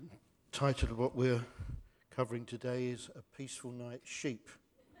title of what we're covering today is A Peaceful Night Sheep.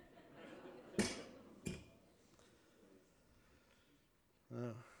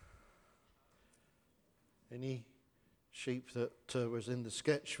 Any sheep that was in the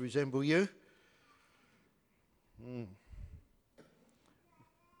sketch resemble you?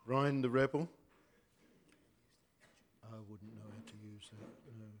 Ryan the Rebel? I wouldn't know how to use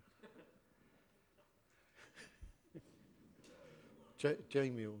that, no.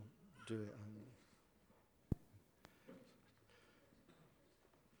 Jamie will do it.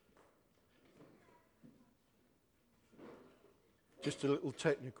 Just a little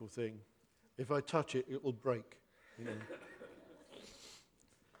technical thing. If I touch it, it will break. You know.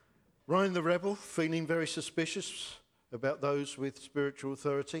 Ryan the Rebel, feeling very suspicious about those with spiritual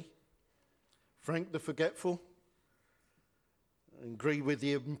authority. Frank the Forgetful, agree with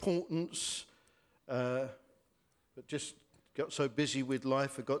the importance, but just got so busy with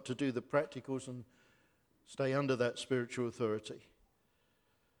life, forgot to do the practicals and stay under that spiritual authority.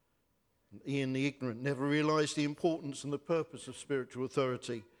 And Ian the Ignorant never realized the importance and the purpose of spiritual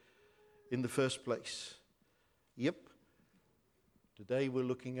authority in the first place. Yep. Today we're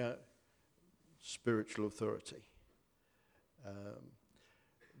looking at spiritual authority.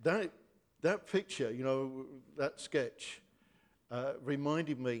 That picture, you know, that sketch,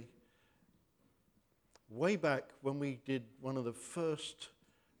 reminded me way back when we did one of the first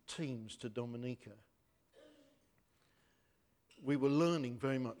teams to Dominica. We were learning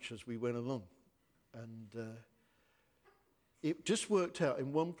very much as we went along, and it just worked out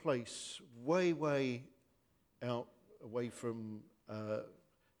in one place, way out away from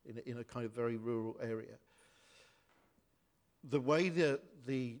in a kind of very rural area. The way that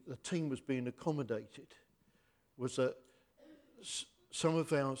the team was being accommodated was that some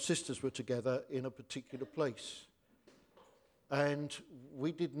of our sisters were together in a particular place. And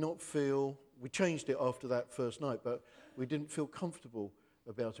we did not feel, we changed it after that first night, but we didn't feel comfortable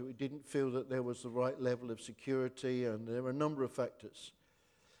about it. We didn't feel that there was the right level of security, and there were a number of factors.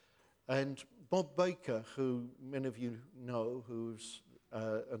 And Bob Baker, who many of you know, who's,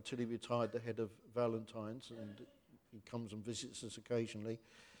 until he retired, the head of Valentine's, and he comes and visits us occasionally,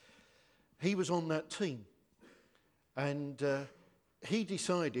 he was on that team. And he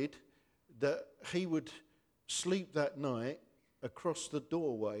decided that he would sleep that night across the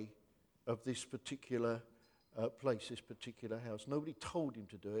doorway of this particular place, this particular house. Nobody told him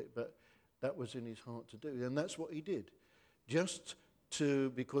to do it, but that was in his heart to do. And that's what he did.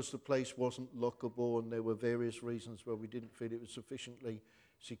 Because the place wasn't lockable and there were various reasons why we didn't feel it was sufficiently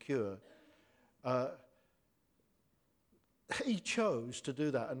secure. He chose to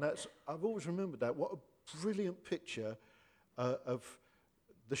do that, and I've always remembered that. What a brilliant picture of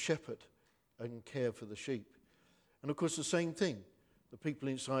the shepherd and care for the sheep. And of course the same thing. The people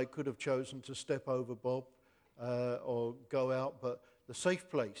inside could have chosen to step over Bob or go out, but the safe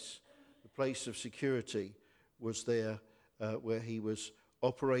place, the place of security, was there where he was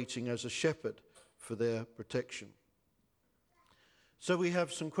operating as a shepherd for their protection. So we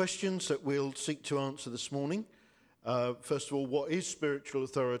have some questions that we'll seek to answer this morning. First of all, what is spiritual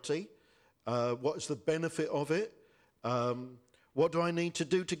authority? What is the benefit of it? What do I need to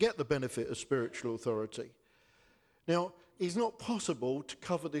do to get the benefit of spiritual authority? Now, it's not possible to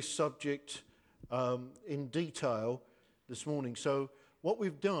cover this subject in detail this morning. So what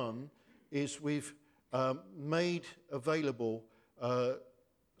we've done is we've made available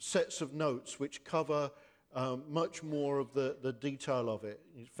sets of notes which cover much more of the detail of it.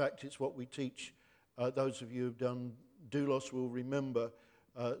 In fact, it's what we teach. Those of you who've done doulos will remember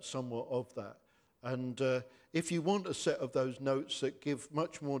somewhat of that. And if you want a set of those notes that give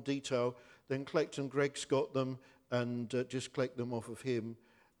much more detail, then Clecton Greg's got them, and just collect them off of him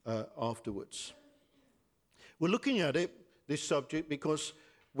afterwards. We're looking at this subject, because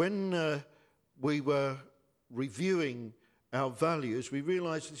when we were reviewing our values, we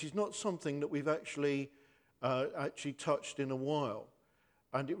realized this is not something that we've actually touched in a while.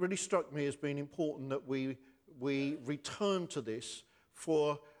 And it really struck me as being important that we return to this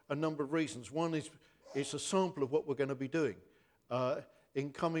for a number of reasons. One is it's a sample of what we're going to be doing.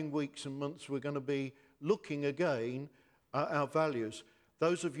 In coming weeks and months, we're going to be looking again at our values.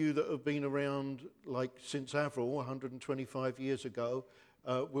 Those of you that have been around, like since Avril, 125 years ago,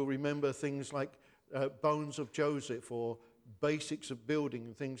 will remember things like Bones of Joseph or basics of building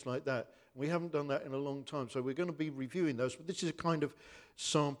and things like that. We haven't done that in a long time, so we're going to be reviewing those, but this is a kind of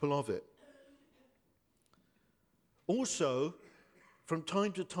sample of it. Also, from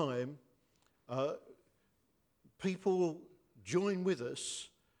time to time, people join with us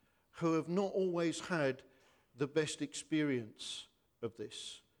who have not always had the best experience of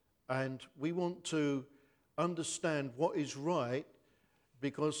this. And we want to understand what is right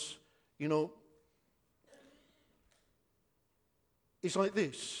because, it's like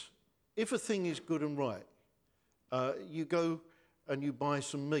this. If a thing is good and right, you go and you buy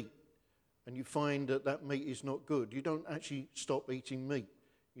some meat and you find that meat is not good, you don't actually stop eating meat.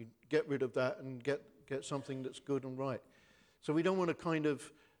 You get rid of that and get something that's good and right. So we don't want to kind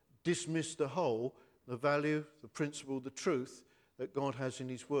of dismiss the whole, the value, the principle, the truth that God has in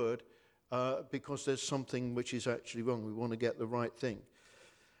his word because there's something which is actually wrong. We want to get the right thing.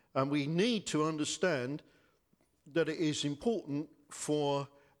 And we need to understand that it is important for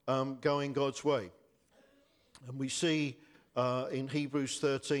going God's way. And we see in Hebrews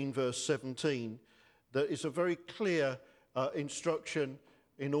 13 verse 17 that it's a very clear instruction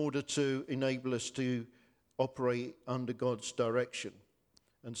in order to enable us to operate under God's direction.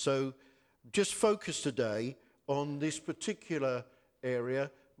 And so just focus today on this particular area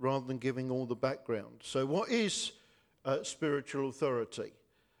rather than giving all the background. So what is spiritual authority?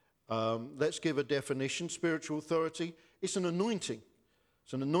 Let's give a definition. Spiritual authority, it's an anointing.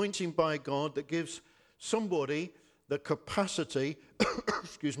 It's an anointing by God that gives somebody the capacity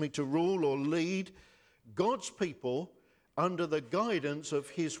to rule or lead God's people under the guidance of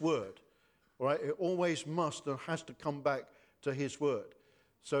his word. All right? It always must and has to come back to his word.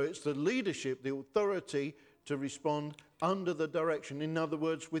 So it's the leadership, the authority to respond under the direction. In other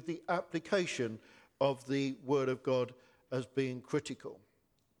words, with the application of the word of God as being critical.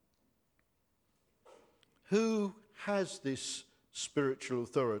 Who has this spiritual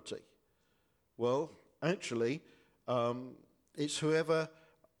authority? Well, actually, it's whoever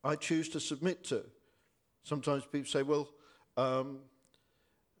I choose to submit to. Sometimes people say, well,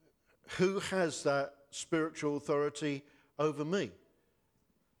 who has that spiritual authority over me?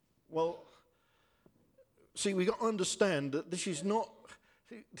 Well, see, we've got to understand that this is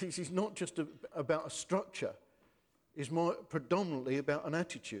not just about a structure. It's more predominantly about an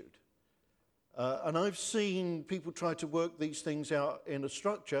attitude. And I've seen people try to work these things out in a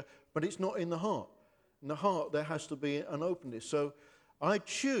structure, but it's not in the heart. In the heart, there has to be an openness. So I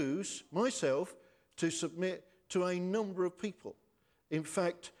choose myself to submit to a number of people. In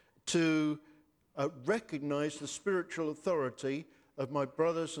fact, to recognize the spiritual authority of my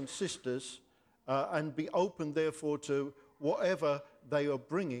brothers and sisters and be open, therefore, to whatever they are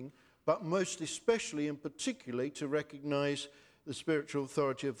bringing, but most especially and particularly to recognize the spiritual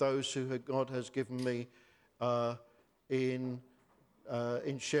authority of those who God has given me in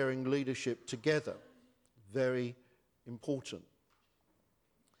sharing leadership together. Very important.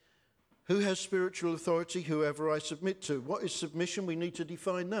 Who has spiritual authority? Whoever I submit to. What is submission? We need to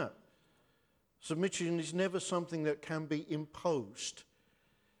define that. Submission is never something that can be imposed.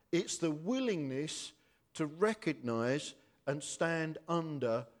 It's the willingness to recognize and stand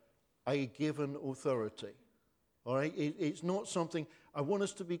under a given authority. All right? It's not something, I want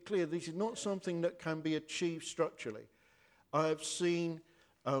us to be clear, this is not something that can be achieved structurally. I have seen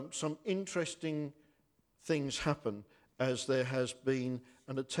some interesting things happen as there has been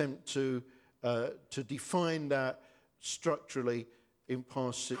an attempt to define that structurally in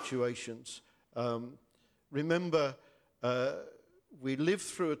past situations. Remember, we lived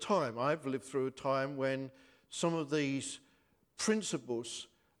through a time, I've lived through a time when some of these principles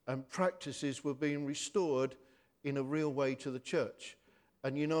and practices were being restored in a real way to the church.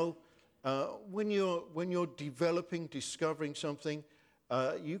 And when you're developing, discovering something,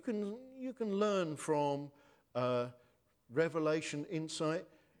 you can learn from revelation, insight.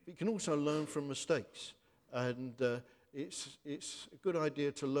 You can also learn from mistakes, and it's a good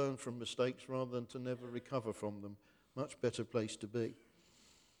idea to learn from mistakes rather than to never recover from them. Much better place to be.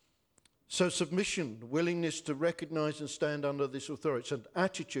 So submission, willingness to recognize and stand under this authority. It's an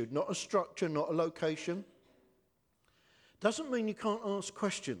attitude, not a structure, not a location. Doesn't mean you can't ask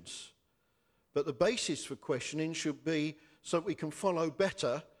questions, but the basis for questioning should be so we can follow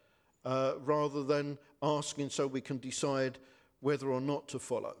better rather than asking so we can decide whether or not to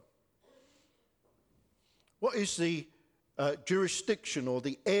follow. What is the jurisdiction or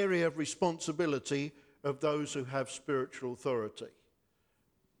the area of responsibility of those who have spiritual authority?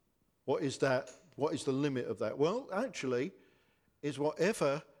 What is that? What is the limit of that? Well, actually, is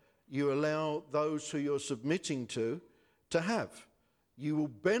whatever you allow those who you're submitting to have. You will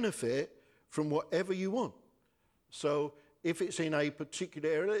benefit from whatever you want. So if it's in a particular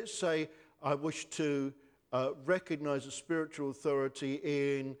area, let's say I wish to recognize a spiritual authority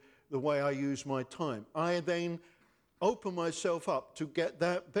in the way I use my time. I then open myself up to get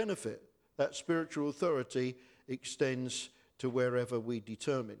that benefit. That spiritual authority extends to wherever we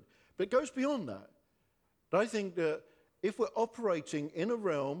determine. But it goes beyond that. But I think that if we're operating in a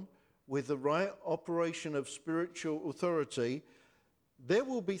realm with the right operation of spiritual authority, there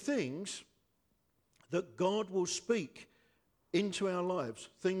will be things that God will speak into our lives.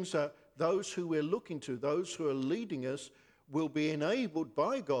 Things that those who we're looking to, those who are leading us, will be enabled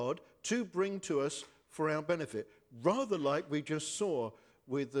by God to bring to us for our benefit. Rather like we just saw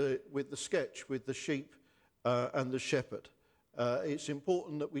with the sketch with the sheep and the shepherd. It's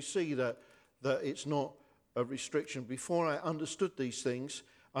important that we see that it's not a restriction. Before I understood these things,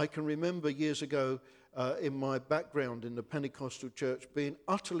 I can remember years ago in my background in the Pentecostal church being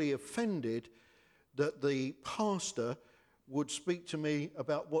utterly offended that the pastor would speak to me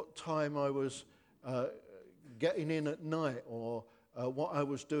about what time I was getting in at night, or what I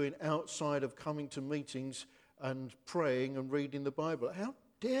was doing outside of coming to meetings and praying and reading the Bible. How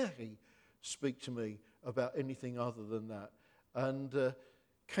dare he speak to me about anything other than that? And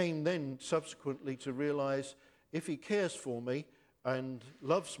came then subsequently to realize if he cares for me and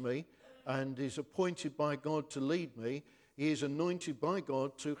loves me and is appointed by God to lead me, he is anointed by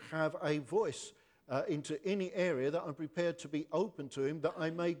God to have a voice into any area that I'm prepared to be open to him, that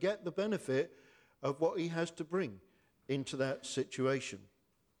I may get the benefit of what he has to bring into that situation.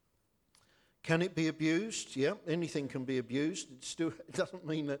 Can it be abused? Yeah, anything can be abused. It doesn't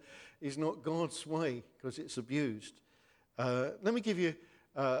mean that it's not God's way because it's abused. Let me give you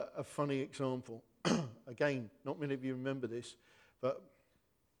a funny example. Again, not many of you remember this, but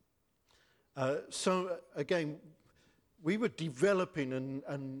so again, we were developing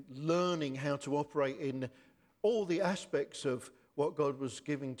and learning how to operate in all the aspects of what God was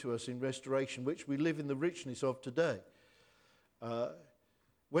giving to us in restoration, which we live in the richness of today.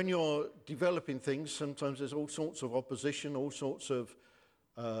 When you're developing things, sometimes there's all sorts of opposition, all sorts of,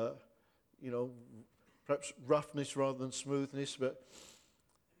 perhaps roughness rather than smoothness. But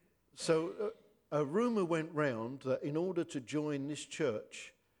so a rumor went round that in order to join this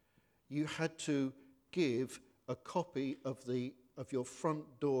church, you had to give a copy of your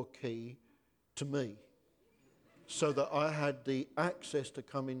front door key to me, so that I had the access to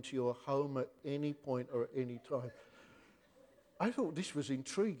come into your home at any point or at any time. I thought this was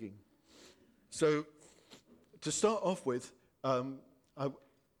intriguing. So to start off with,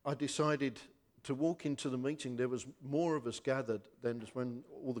 I decided to walk into the meeting. There was more of us gathered than just when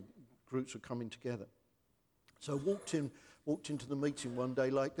all the groups were coming together. So I walked into the meeting one day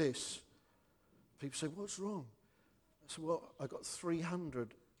like this. People say, "What's wrong?" I said, "Well, I got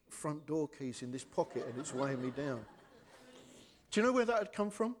 300 front door keys in this pocket and it's weighing me down." Do you know where that had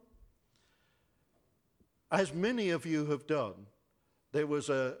come from? As many of you have done, there was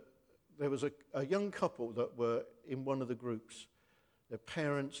a young couple that were in one of the groups. Their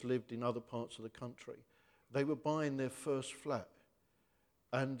parents lived in other parts of the country. They were buying their first flat,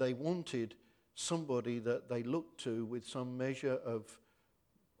 and they wanted somebody that they looked to with some measure of,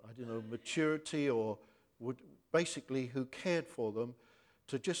 maturity, or basically who cared for them,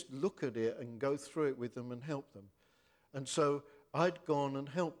 to just look at it and go through it with them and help them. And so I'd gone and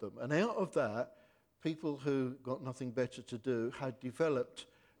helped them. And out of that, people who got nothing better to do had developed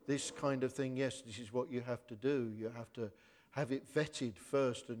this kind of thing. Yes, this is what you have to do. You have to have it vetted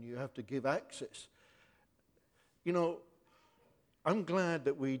first, and you have to give access. I'm glad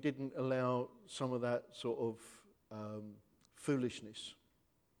that we didn't allow some of that sort of foolishness,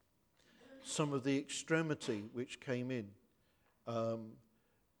 some of the extremity which came in,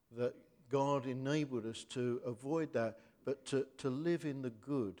 that God enabled us to avoid that, but to live in the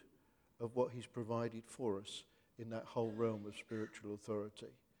good of what he's provided for us in that whole realm of spiritual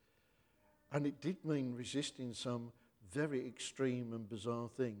authority. And it did mean resisting some very extreme and bizarre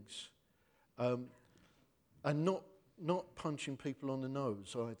things, and not punching people on the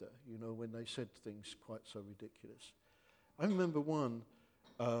nose either, when they said things quite so ridiculous. I remember one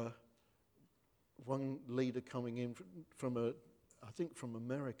leader coming in from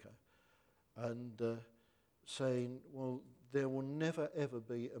America, and saying, "Well, there will never ever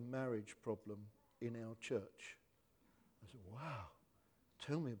be a marriage problem in our church." I said, "Wow,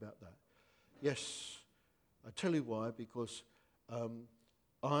 tell me about that." "Yes, I tell you why, because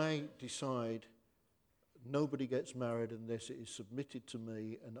I decide nobody gets married unless it is submitted to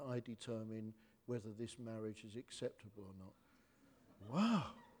me, and I determine whether this marriage is acceptable or not."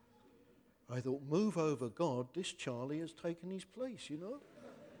 Wow. I thought, move over, God, this Charlie has taken his place,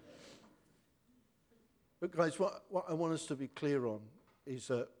 But guys, what I want us to be clear on is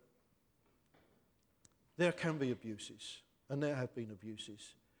that there can be abuses, and there have been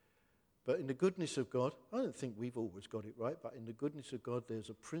abuses. But in the goodness of God, I don't think we've always got it right, but in the goodness of God, there's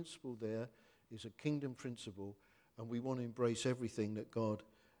a principle there, is a kingdom principle, and we want to embrace everything that God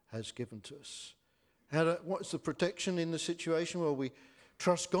has given to us. What's the protection in the situation? Well, we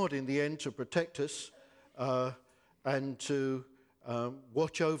trust God in the end to protect us and to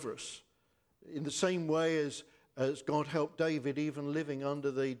watch over us. In the same way as God helped David even living under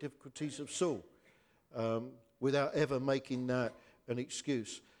the difficulties of Saul without ever making that an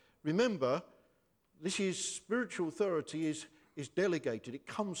excuse. Remember, this is spiritual authority is delegated. It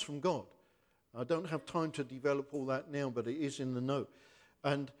comes from God. I don't have time to develop all that now, but it is in the note.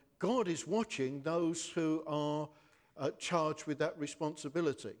 And God is watching those who are charged with that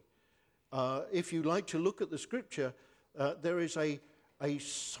responsibility. If you like to look at the scripture, there is a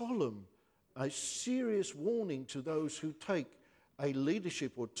solemn, a serious warning to those who take a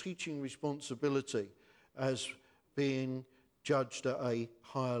leadership or teaching responsibility as being judged at a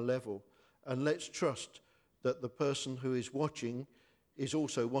higher level. And let's trust that the person who is watching is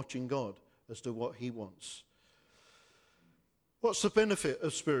also watching God as to what he wants. What's the benefit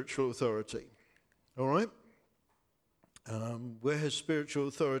of spiritual authority? All right? Where has spiritual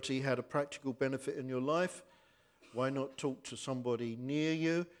authority had a practical benefit in your life? Why not talk to somebody near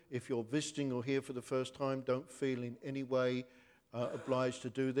you? If you're visiting or here for the first time, don't feel in any way obliged to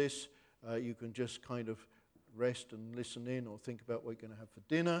do this. You can just kind of rest and listen in or think about what you're going to have for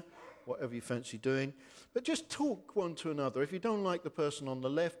dinner, whatever you fancy doing. But just talk one to another. If you don't like the person on the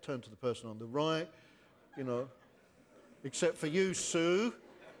left, turn to the person on the right, you know. Except for you, Sue.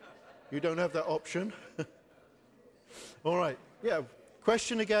 You don't have that option. All right. Yeah.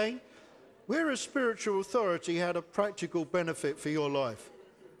 Question again. Where has spiritual authority had a practical benefit for your life?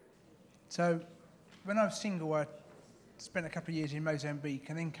 So, when I was single, I spent a couple of years in Mozambique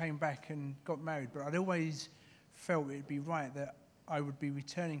and then came back and got married. But I'd always felt it'd be right that I would be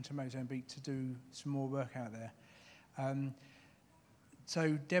returning to Mozambique to do some more work out there.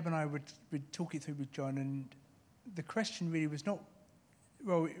 So Deb and I would talk it through with John, and the question really was not,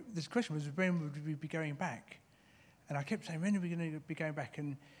 well, this question was, when would we be going back? And I kept saying, when are we going to be going back?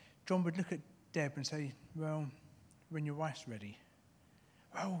 And John would look at Deb and say, well, when your wife's ready.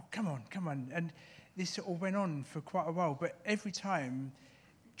 Oh, come on. And this sort of went on for quite a while, but every time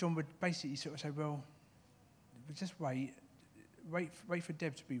John would basically sort of say, well, just wait for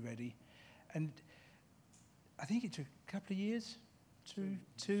Deb to be ready. And I think it took a couple of years,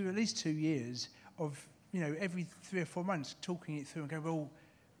 at least 2 years of, every 3 or 4 months talking it through and going, well,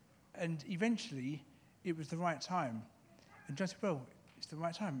 and eventually it was the right time. And John said, well, it's the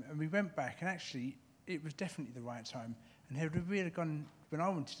right time. And we went back, and actually it was definitely the right time. And had we had gone when I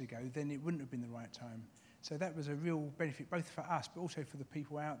wanted to go, then it wouldn't have been the right time. So that was a real benefit, both for us, but also for the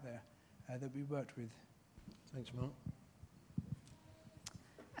people out there that we worked with. Thanks, Mark.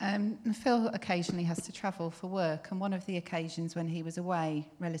 Phil occasionally has to travel for work, and one of the occasions when he was away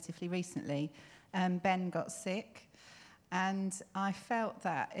relatively recently, Ben got sick, and I felt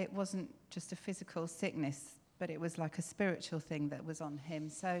that it wasn't just a physical sickness, but it was like a spiritual thing that was on him.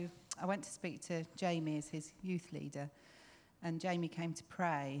 So I went to speak to Jamie as his youth leader, and Jamie came to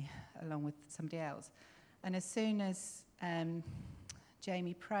pray along with somebody else. And as soon as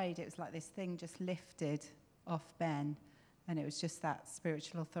Jamie prayed, it was like this thing just lifted off Ben, and it was just that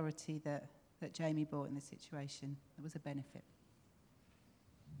spiritual authority that Jamie brought in the situation. It was a benefit.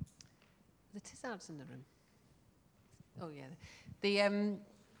 The Tizards in the room. Oh, yeah.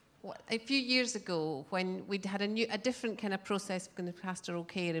 A few years ago, when we'd had a different kind of process for the pastoral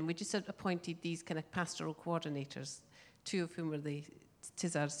care, and we just had appointed these kind of pastoral coordinators, 2 of whom were the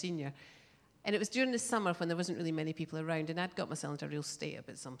Tizard Senior. And it was during the summer when there wasn't really many people around, and I'd got myself into a real state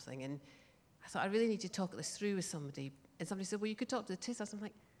about something, and I thought, I really need to talk this through with somebody. And somebody said, well, you could talk to the Tizards. I'm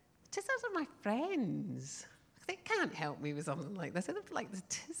like, the Tizards are my friends. They can't help me with something like this. I don't like the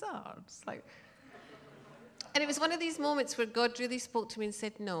Tizards. And it was one of these moments where God really spoke to me and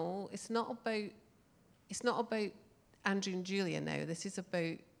said, no, it's not about Andrew and Julia now. This is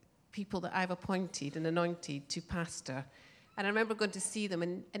about people that I've appointed and anointed to pastor. And I remember going to see them,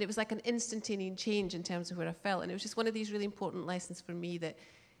 and it was like an instantaneous change in terms of where I felt. And it was just one of these really important lessons for me that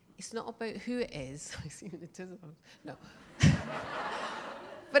it's not about who it is. I see the Tizards. No.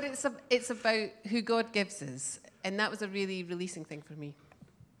 But it's about who God gives us. And that was a really releasing thing for me.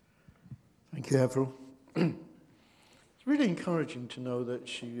 Thank you, Avril. It's really encouraging to know that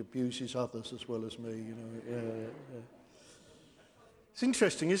she abuses others as well as me, Yeah. It's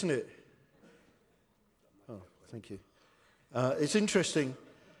interesting, isn't it? Oh, thank you. It's interesting.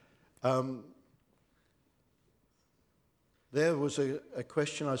 There was a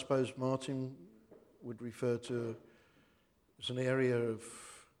question I suppose Martin would refer to as an area of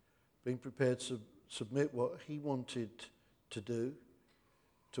being prepared to submit what he wanted to do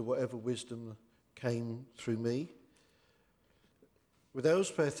to whatever wisdom came through me. With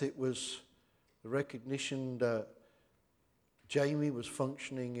Elspeth, it was the recognition that Jamie was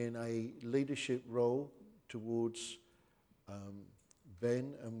functioning in a leadership role towards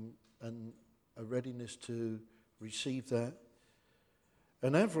Ben and a readiness to receive that.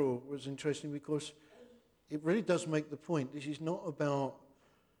 And Avril was interesting because it really does make the point. This is not about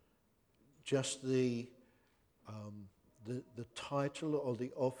just the title or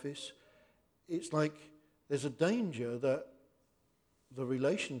the office. It's like there's a danger that the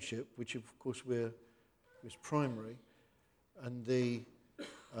relationship, which of course is primary, and the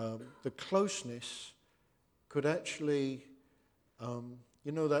closeness could actually,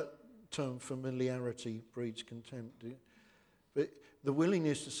 that term familiarity breeds contempt. But the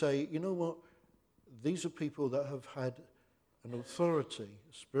willingness to say, you know what, these are people that have had an authority,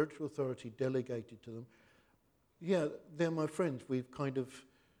 a spiritual authority delegated to them. Yeah, they're my friends. We've kind of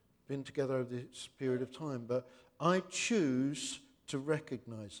been together over this period of time, but I choose to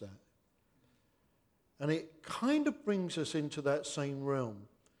recognize that. And it kind of brings us into that same realm.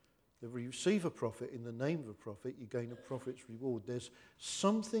 If you receive a prophet in the name of a prophet, you gain a prophet's reward. There's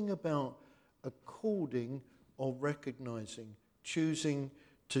something about according or recognizing, choosing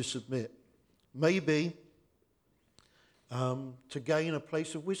to submit. Maybe to gain a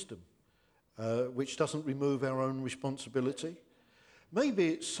place of wisdom, which doesn't remove our own responsibility. Maybe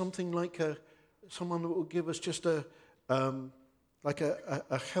it's something like someone that will give us just a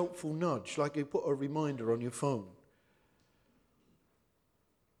helpful nudge, like you put a reminder on your phone.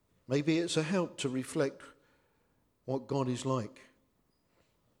 Maybe it's a help to reflect what God is like.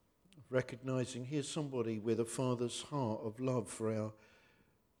 Recognizing here's somebody with a father's heart of love for our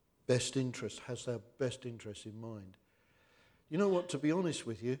best interest, has our best interest in mind. You know what, to be honest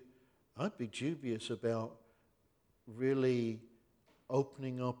with you, I'd be dubious about really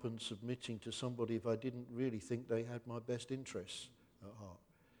opening up and submitting to somebody if I didn't really think they had my best interests at heart.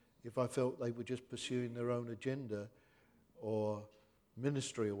 If I felt they were just pursuing their own agenda or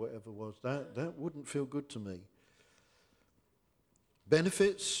ministry or whatever it was, that wouldn't feel good to me.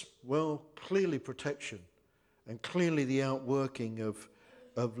 Benefits, well, clearly protection and clearly the outworking of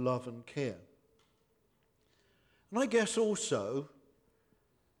love and care. And I guess also,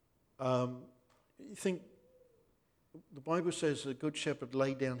 you think the Bible says the good shepherd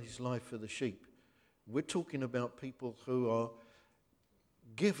laid down his life for the sheep. We're talking about people who are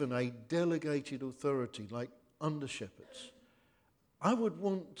given a delegated authority like under shepherds. I would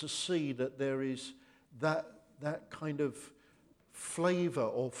want to see that there is that kind of flavor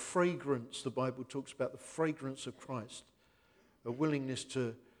or fragrance. The Bible talks about the fragrance of Christ, a willingness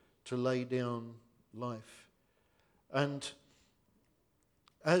to lay down life. And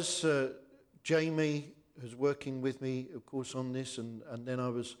as Jamie was working with me, of course, on this, and then I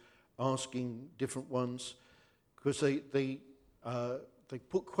was asking different ones, because they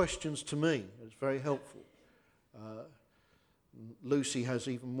put questions to me. It's very helpful. Lucy has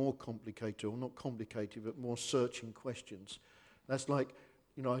even more complicated, or not complicated, but more searching questions. That's like,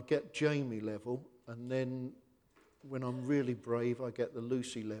 I get Jamie level, and then when I'm really brave, I get the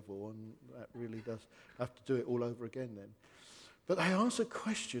Lucy level, and that really does have to do it all over again then. But I asked a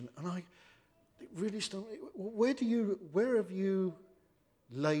question, and it really stunned me. Where have you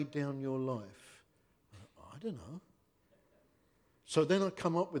laid down your life? I don't know. So then I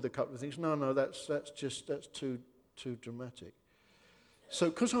come up with a couple of things. No, that's too dramatic. So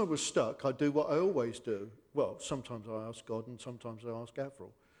because I was stuck, I do what I always do. Well, sometimes I ask God, and sometimes I ask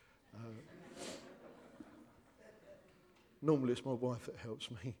Avril. Normally it's my wife that helps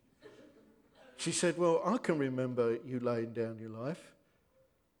me. She said, well, I can remember you laying down your life.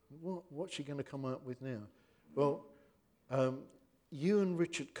 What's she going to come up with now? Well, you and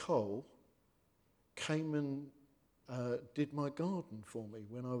Richard Cole came and did my garden for me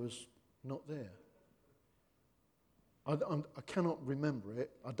when I was not there. I cannot remember it.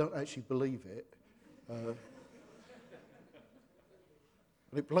 I don't actually believe it. And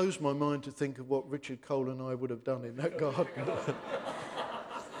it blows my mind to think of what Richard Cole and I would have done in that garden.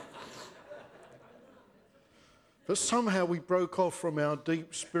 But somehow we broke off from our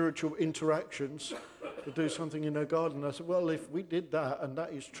deep spiritual interactions to do something in our garden. I said, well, if we did that, and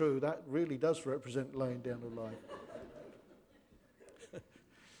that is true, that really does represent laying down a life.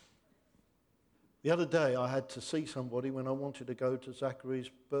 The other day I had to see somebody when I wanted to go to Zachary's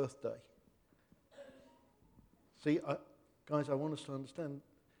birthday. See, guys, I want us to understand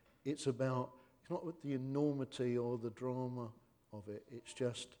it's not with the enormity or the drama of it. It's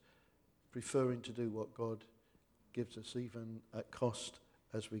just preferring to do what God gives us, even at cost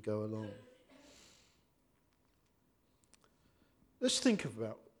as we go along. Let's think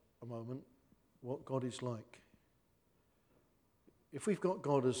about a moment what God is like. If we've got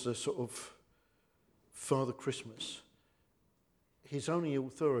God as a sort of Father Christmas, his only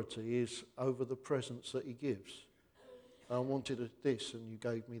authority is over the presents that he gives. I wanted this and you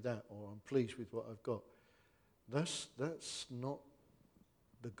gave me that, or I'm pleased with what I've got. That's not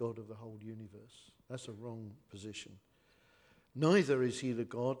the God of the whole universe. That's a wrong position. Neither is he the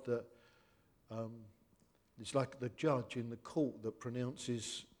God that is like the judge in the court that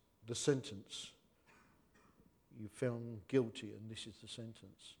pronounces the sentence. You found guilty and this is the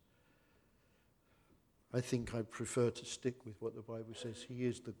sentence. I think I prefer to stick with what the Bible says. He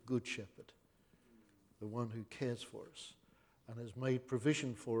is the good shepherd, the one who cares for us and has made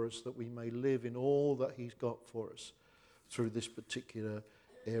provision for us that we may live in all that he's got for us through this particular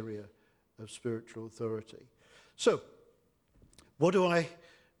area of spiritual authority. So, what do I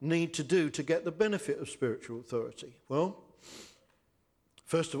need to do to get the benefit of spiritual authority? Well,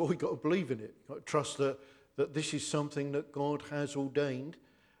 first of all, we've got to believe in it. You've got to trust that this is something that God has ordained.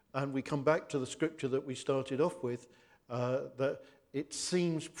 And we come back to the scripture that we started off with, that it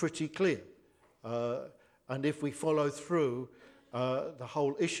seems pretty clear. And if we follow through the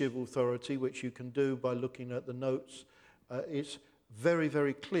whole issue of authority, which you can do by looking at the notes, it's very,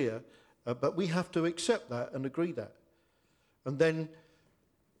 very clear. But we have to accept that and agree that. And then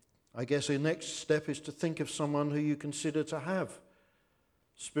I guess the next step is to think of someone who you consider to have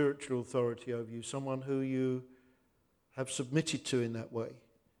spiritual authority over you, someone who you have submitted to in that way.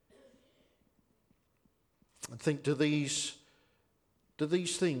 And think, do these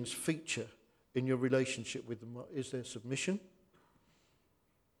things feature in your relationship with them? Is there submission?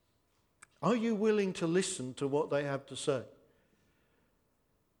 Are you willing to listen to what they have to say?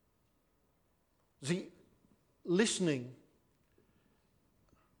 See, listening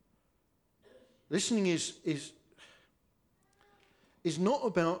is not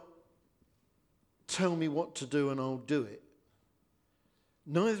about tell me what to do and I'll do it.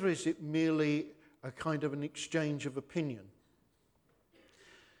 Neither is it merely a kind of an exchange of opinion.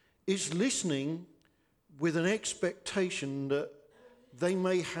 It's listening with an expectation that they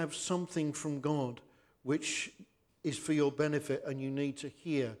may have something from God which is for your benefit and you need to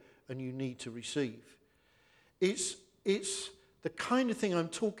hear and you need to receive. It's the kind of thing I'm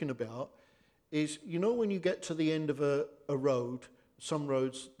talking about is, you know, when you get to the end of a road, some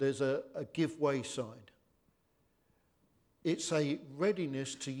roads, there's a give way sign. It's a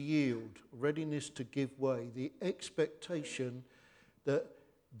readiness to yield, readiness to give way, the expectation that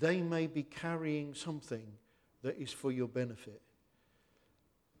they may be carrying something that is for your benefit.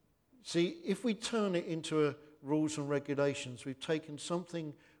 See, if we turn it into rules and regulations, we've taken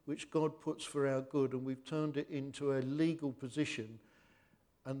something which God puts for our good and we've turned it into a legal position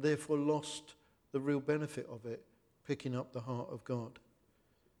and therefore lost the real benefit of it, picking up the heart of God.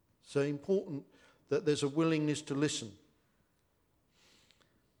 So important that there's a willingness to listen.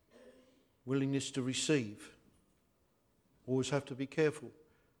 Willingness to receive. Always have to be careful.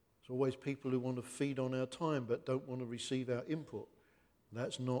 There's always people who want to feed on our time but don't want to receive our input.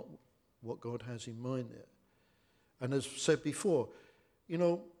 That's not what God has in mind there. And as said before, you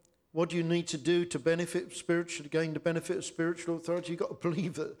know, what do you need to do to benefit spiritually, gain the benefit of spiritual authority? You've got to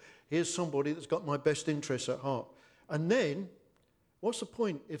believe that here's somebody that's got my best interests at heart. And then, what's the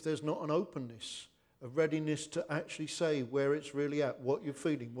point if there's not an openness, a readiness to actually say where it's really at, what you're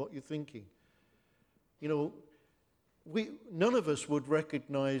feeling, what you're thinking? You know, none of us would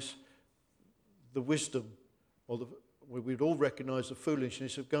recognize the wisdom, or we'd all recognize the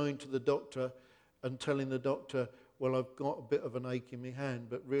foolishness of going to the doctor and telling the doctor, well, I've got a bit of an ache in my hand,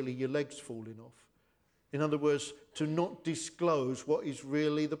 but really your leg's falling off. In other words, to not disclose what is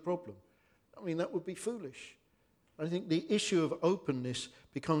really the problem. I mean, that would be foolish. I think the issue of openness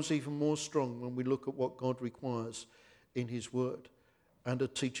becomes even more strong when we look at what God requires in his word and a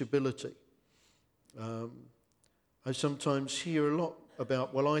teachability. I sometimes hear a lot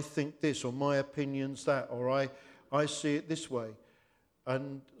about, well, I think this, or my opinion's that, or I see it this way.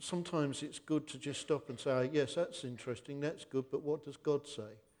 And sometimes it's good to just stop and say, yes, that's interesting, that's good, but what does God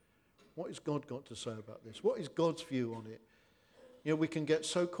say? What has God got to say about this? What is God's view on it? You know, we can get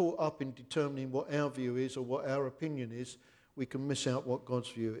so caught up in determining what our view is or what our opinion is, we can miss out what God's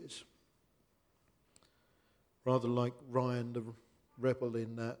view is. Rather like Ryan the rebel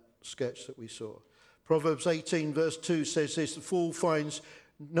in that sketch that we saw. Proverbs 18 verse 2 says this, the fool finds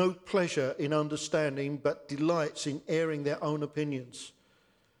no pleasure in understanding, but delights in airing their own opinions.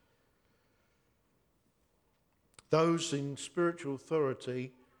 Those in spiritual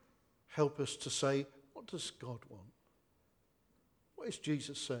authority help us to say, what does God want? What is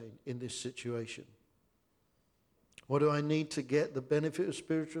Jesus saying in this situation? What do I need to get the benefit of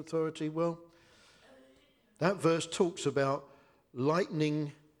spiritual authority? Well, that verse talks about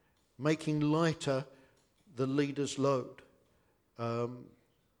making lighter the leader's load.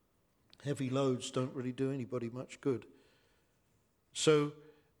 Heavy loads don't really do anybody much good. So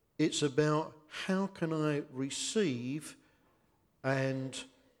it's about how can I receive and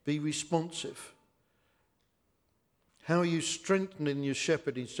be responsive? How are you strengthening your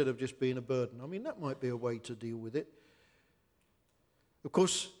shepherd instead of just being a burden? I mean, that might be a way to deal with it. Of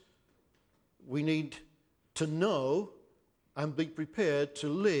course, we need to know and be prepared to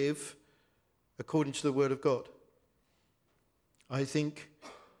live according to the Word of God. I think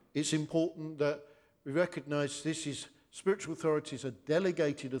it's important that we recognize this is spiritual authority is a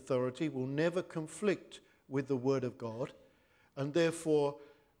delegated authority, will never conflict with the Word of God, and therefore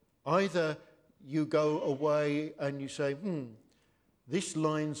either you go away and you say, this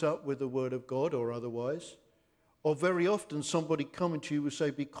lines up with the Word of God or otherwise, or very often somebody coming to you will say,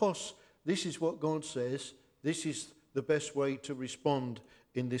 because this is what God says, this is the best way to respond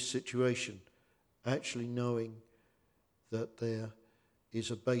in this situation, actually knowing that there is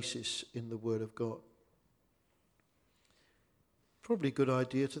a basis in the Word of God. Probably a good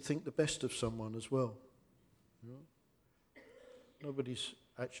idea to think the best of someone as well. You know? Nobody's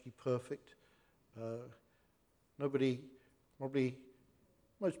actually perfect.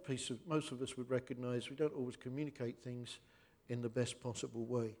 Most of us would recognise we don't always communicate things in the best possible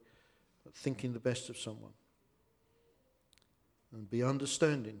way. But thinking the best of someone. And be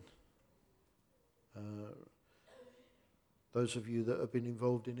understanding. Those of you that have been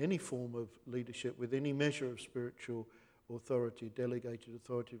involved in any form of leadership with any measure of spiritual authority, delegated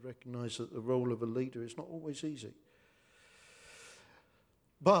authority, recognise that the role of a leader is not always easy.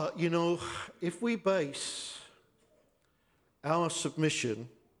 But, you know, if we base our submission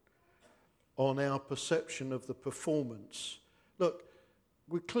on our perception of the performance, look,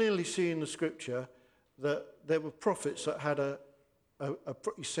 we clearly see in the scripture that there were prophets that had a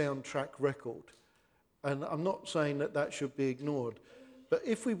pretty sound track record. And I'm not saying that that should be ignored. But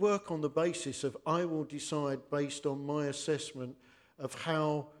if we work on the basis of I will decide based on my assessment of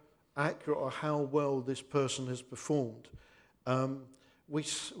how accurate or how well this person has performed,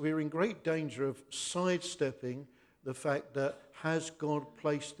 we're in great danger of sidestepping the fact that has God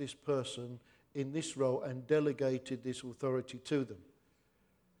placed this person in this role and delegated this authority to them?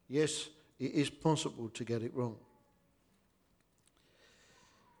 Yes, it is possible to get it wrong.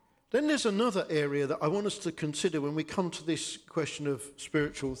 Then there's another area that I want us to consider when we come to this question of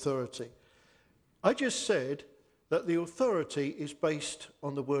spiritual authority. I just said that the authority is based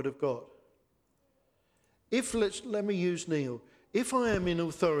on the Word of God. Let me use Neil. If I am in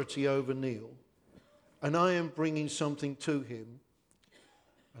authority over Neil and I am bringing something to him,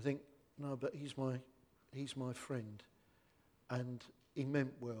 I think, no, but he's my friend and he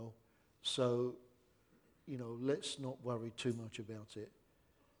meant well, so, you know, let's not worry too much about it.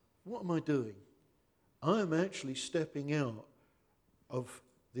 What am I doing? I am actually stepping out of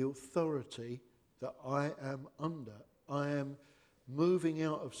the authority that I am under. I am moving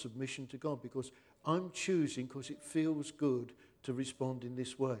out of submission to God because I'm choosing, because it feels good, to respond in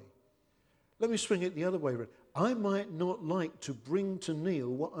this way. Let me swing it the other way around. I might not like to bring to Neil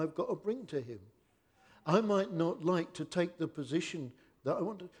what I've got to bring to him. I might not like to take the position that I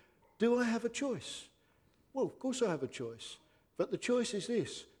want to. Do I have a choice? Well, of course I have a choice. But the choice is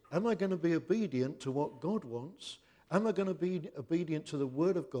this. Am I going to be obedient to what God wants? Am I going to be obedient to the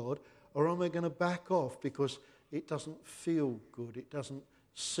Word of God? Or am I going to back off because it doesn't feel good? It doesn't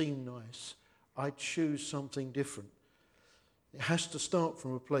seem nice. I choose something different. It has to start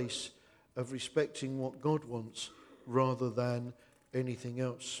from a place of respecting what God wants rather than anything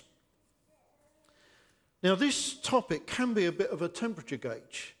else. Now, this topic can be a bit of a temperature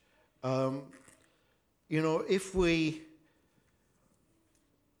gauge. You know, if we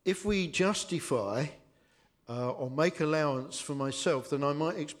justify or make allowance for myself, then I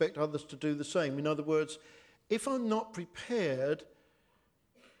might expect others to do the same. In other words, if I'm not prepared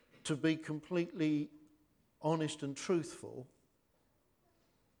to be completely honest and truthful,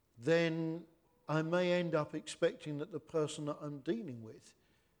 then I may end up expecting that the person that I'm dealing with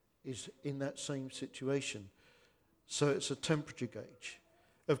is in that same situation. So it's a temperature gauge.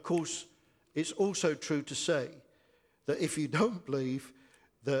 Of course, it's also true to say that if you don't believe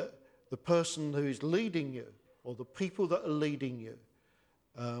that the person who is leading you, or the people that are leading you,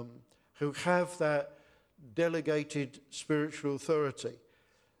 who have that delegated spiritual authority,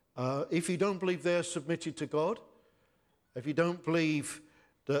 if you don't believe they're submitted to God, if you don't believe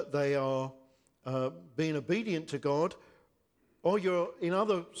that they are being obedient to God, or you're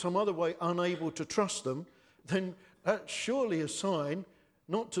in some other way unable to trust them, then that's surely a sign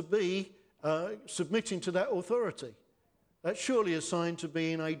not to be submitting to that authority. That's surely a sign to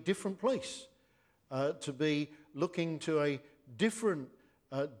be in a different place, to be looking to a different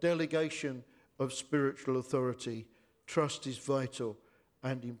delegation of spiritual authority. Trust is vital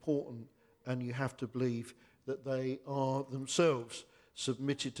and important, and you have to believe that they are themselves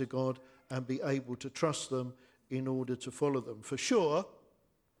submitted to God and be able to trust them in order to follow them. For sure,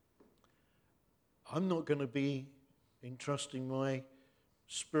 I'm not going to be entrusting my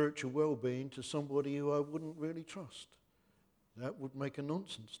spiritual well-being to somebody who I wouldn't really trust. That would make a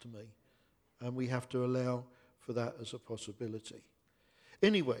nonsense to me, and we have to allow for that as a possibility.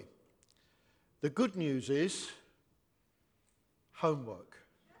 Anyway, the good news is homework.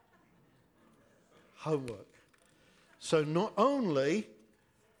 Homework. So not only,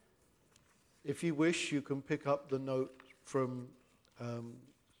 if you wish, you can pick up the note from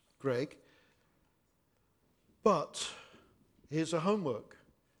Greg, but here's a homework.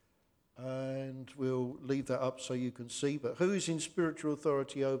 And we'll leave that up so you can see. But who is in spiritual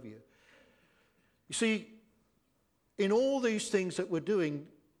authority over you? You see, in all these things that we're doing,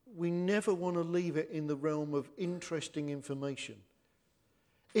 we never want to leave it in the realm of interesting information.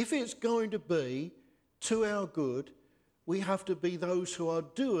 If it's going to be to our good, we have to be those who are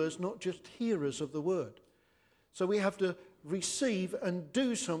doers, not just hearers of the word. So we have to receive and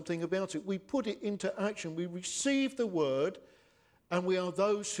do something about it. We put it into action. We receive the word, and we are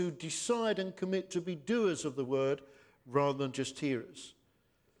those who decide and commit to be doers of the word rather than just hearers.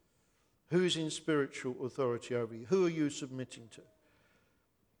 Who's in spiritual authority over you? Who are you submitting to?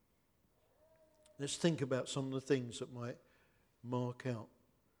 Let's think about some of the things that might mark out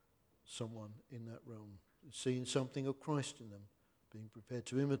someone in that realm. Seeing something of Christ in them, being prepared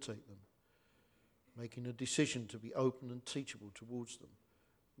to imitate them, making a decision to be open and teachable towards them,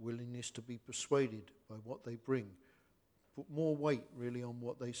 willingness to be persuaded by what they bring. Put more weight really on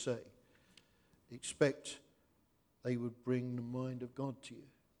what they say. Expect they would bring the mind of God to you.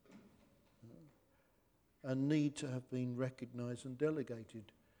 And need to have been recognized and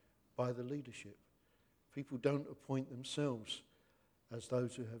delegated by the leadership. People don't appoint themselves as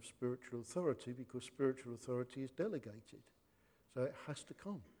those who have spiritual authority, because spiritual authority is delegated. So it has to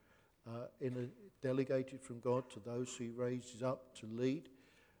come delegated from God to those who he raises up to lead.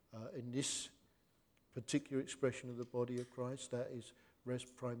 In this particular expression of the body of Christ, that is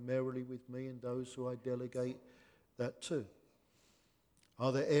rests primarily with me and those who I delegate that to.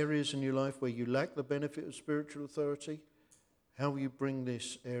 Are there areas in your life where you lack the benefit of spiritual authority? How will you bring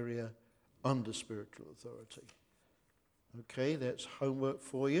this area under spiritual authority? Okay, that's homework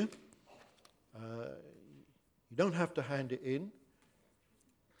for you. You don't have to hand it in.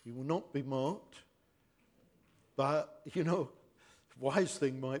 You will not be marked. But, wise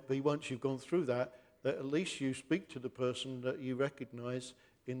thing might be, once you've gone through that at least you speak to the person that you recognize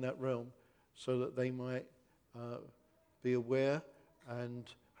in that realm so that they might be aware and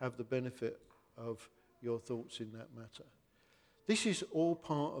have the benefit of your thoughts in that matter. This is all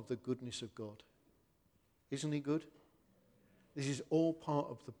part of the goodness of God. Isn't he good? This is all part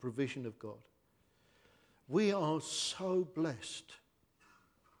of the provision of God. We are so blessed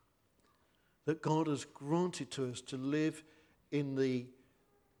that God has granted to us to live in the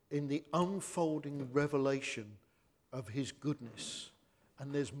unfolding revelation of his goodness.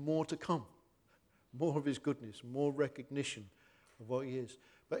 And there's more to come. More of his goodness, more recognition of what he is.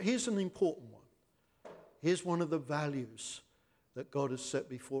 But here's an important one. Here's one of the values that God has set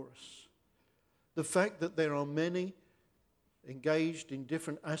before us. The fact that there are many engaged in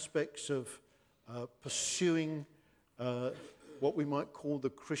different aspects of pursuing what we might call the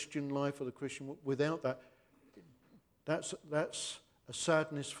Christian life or the Christian, without that, that's a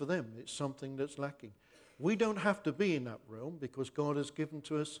sadness for them. It's something that's lacking. We don't have to be in that realm because God has given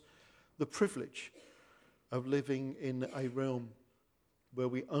to us the privilege of living in a realm where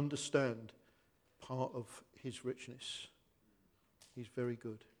we understand part of his richness. He's very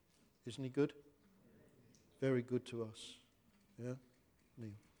good. Isn't he good? Very good to us. Yeah?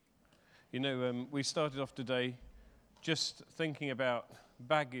 Neil. We started off today just thinking about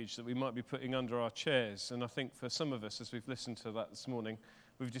baggage that we might be putting under our chairs. And I think for some of us, as we've listened to that this morning,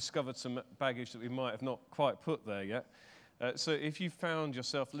 we've discovered some baggage that we might have not quite put there yet. So if you found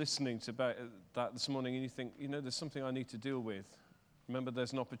yourself listening to that this morning and you think, there's something I need to deal with, remember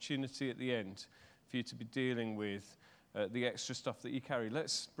there's an opportunity at the end for you to be dealing with the extra stuff that you carry.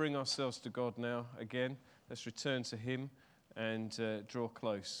 Let's bring ourselves to God now again. Let's return to him and draw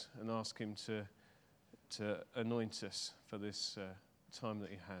close and ask him to anoint us for this time that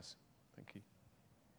he has. Thank you.